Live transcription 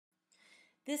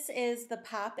This is the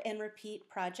Pop and Repeat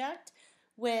project,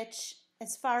 which,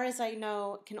 as far as I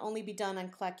know, can only be done on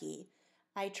Clecky.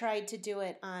 I tried to do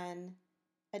it on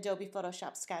Adobe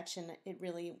Photoshop Sketch and it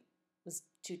really was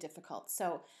too difficult.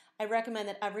 So I recommend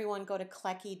that everyone go to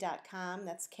Clecky.com.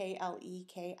 That's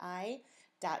Kleki.com.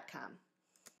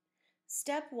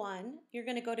 Step one, you're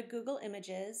going to go to Google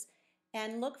Images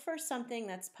and look for something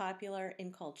that's popular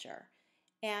in culture.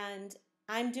 And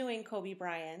I'm doing Kobe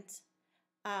Bryant.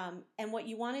 And what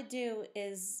you want to do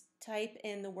is type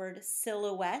in the word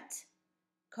silhouette,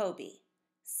 Kobe,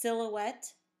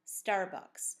 silhouette,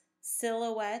 Starbucks,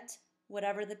 silhouette,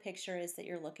 whatever the picture is that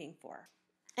you're looking for.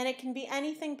 And it can be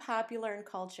anything popular in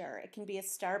culture. It can be a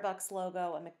Starbucks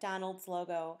logo, a McDonald's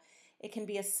logo. It can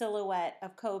be a silhouette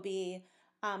of Kobe.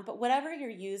 But whatever you're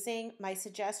using, my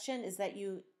suggestion is that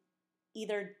you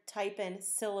either type in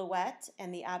silhouette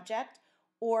and the object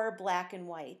or black and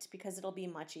white because it'll be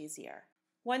much easier.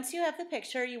 Once you have the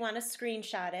picture, you want to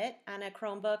screenshot it. On a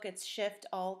Chromebook, it's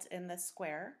Shift-Alt in the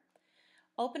square.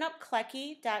 Open up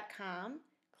Clecky.com,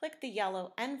 click the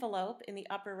yellow envelope in the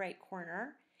upper right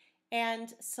corner,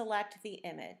 and select the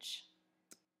image.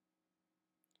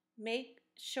 Make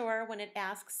sure when it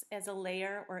asks as a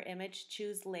layer or image,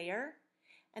 choose layer,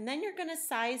 and then you're going to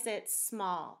size it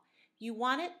small. You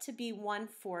want it to be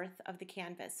 1/4 of the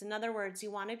canvas. In other words,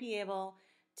 you want to be able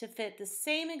to fit the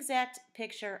same exact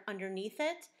picture underneath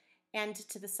it and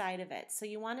to the side of it. So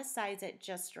you want to size it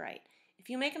just right. If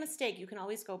you make a mistake, you can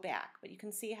always go back, but you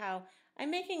can see how I'm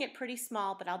making it pretty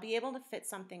small, but I'll be able to fit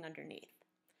something underneath.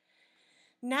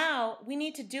 Now we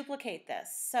need to duplicate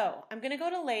this. So I'm going to go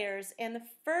to layers, and the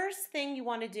first thing you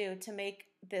want to do to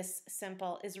make this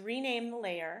simple is rename the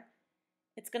layer.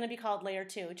 It's going to be called layer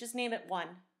 2. Just name it 1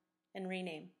 and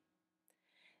rename.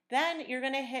 Then you're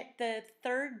going to hit the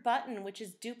third button, which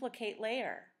is duplicate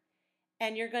layer.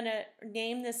 And you're going to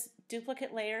name this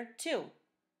duplicate layer 2.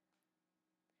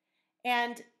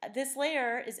 And this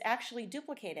layer is actually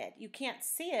duplicated. You can't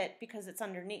see it because it's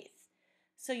underneath.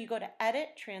 So you go to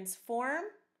Edit, Transform,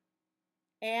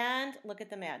 and look at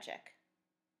the magic.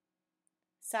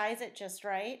 Size it just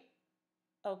right.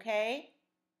 Okay.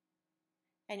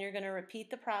 And you're going to repeat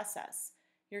the process.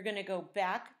 You're going to go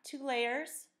back to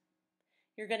layers.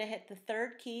 You're going to hit the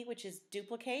third key, which is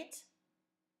duplicate.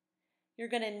 You're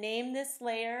going to name this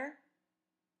layer.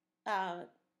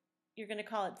 You're going to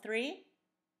call it 3.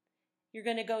 You're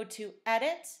going to go to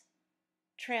Edit,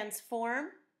 Transform,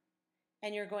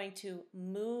 and you're going to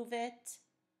move it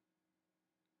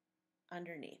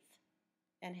underneath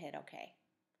and hit OK.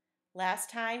 Last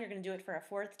time, you're going to do it for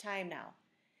a 4th time now.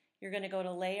 You're going to go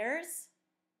to Layers,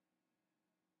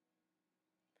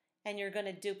 and you're going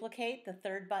to duplicate the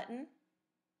third button.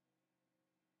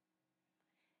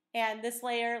 And this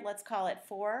layer, let's call it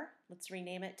 4. Let's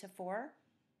rename it to 4.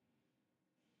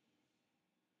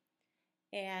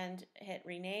 And hit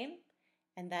rename.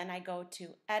 And then I go to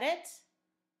Edit,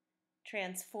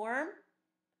 Transform,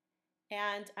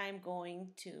 and I'm going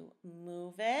to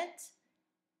move it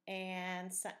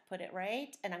and put it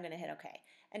right, and I'm going to hit OK.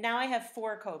 And now I have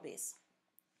 4 Kobes.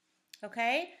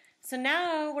 Okay, so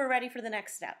now we're ready for the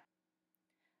next step.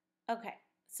 Okay,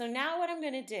 so now what I'm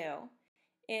going to do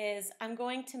is I'm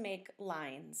going to make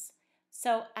lines.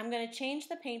 So I'm going to change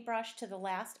the paintbrush to the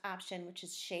last option, which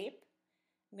is shape.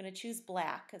 I'm going to choose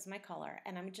black as my color,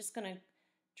 and I'm just going to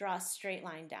draw a straight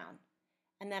line down.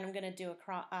 And then I'm going to do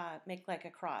make like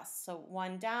a cross. So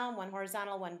 1 down, 1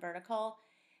 horizontal, 1 vertical,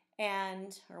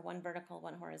 or 1 vertical,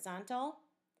 1 horizontal.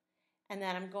 And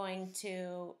then I'm going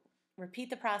to repeat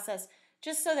the process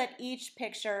just so that each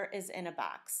picture is in a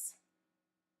box.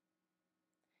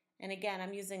 And again,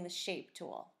 I'm using the shape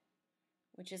tool,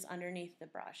 which is underneath the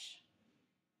brush.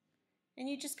 And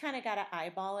you just kind of got to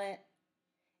eyeball it.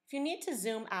 If you need to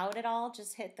zoom out at all,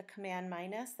 just hit the Command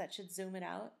minus. That should zoom it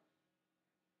out.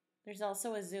 There's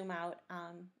also a zoom out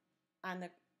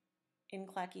in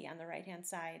Clecky on the right-hand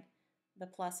side. The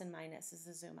plus and minus is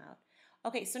the zoom out.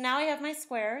 Okay, so now I have my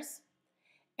squares.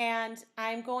 And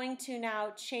I'm going to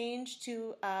now change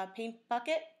to a paint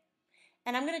bucket.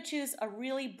 And I'm going to choose a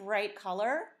really bright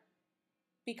color,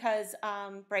 because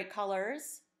bright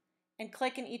colors, and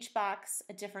click in each box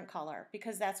a different color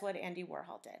because that's what Andy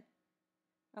Warhol did.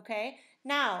 Okay,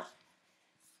 now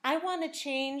I want to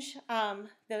change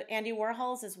the Andy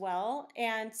Warhols as well,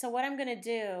 and so what I'm going to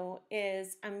do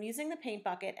is I'm using the paint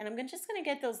bucket, and I'm just going to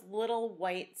get those little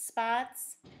white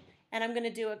spots, and I'm going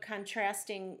to do a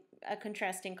contrasting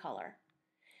color.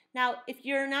 Now, if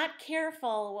you're not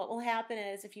careful, what will happen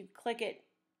is if you click it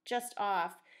just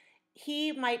off,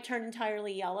 he might turn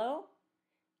entirely yellow.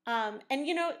 And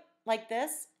like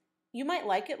this, you might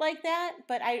like it like that,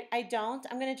 but I don't.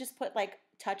 I'm going to just put like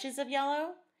touches of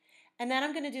yellow. And then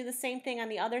I'm going to do the same thing on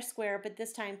the other square, but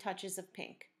this time touches of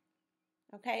pink.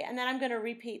 Okay, and then I'm going to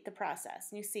repeat the process.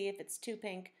 And you see if it's too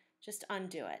pink, just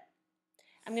undo it.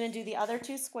 I'm going to do the other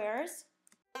two squares.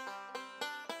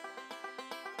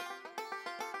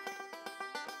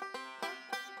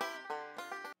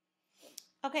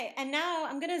 Okay, and now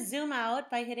I'm going to zoom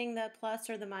out by hitting the plus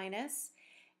or the minus.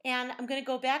 And I'm going to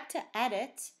go back to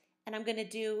edit, and I'm going to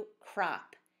do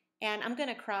crop. And I'm going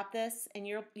to crop this, and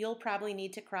you'll probably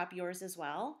need to crop yours as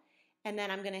well. And then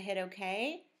I'm going to hit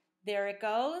OK. There it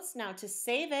goes. Now to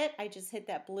save it, I just hit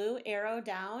that blue arrow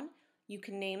down. You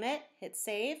can name it, hit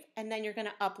save, and then you're going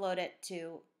to upload it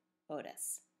to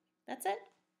Otis. That's it.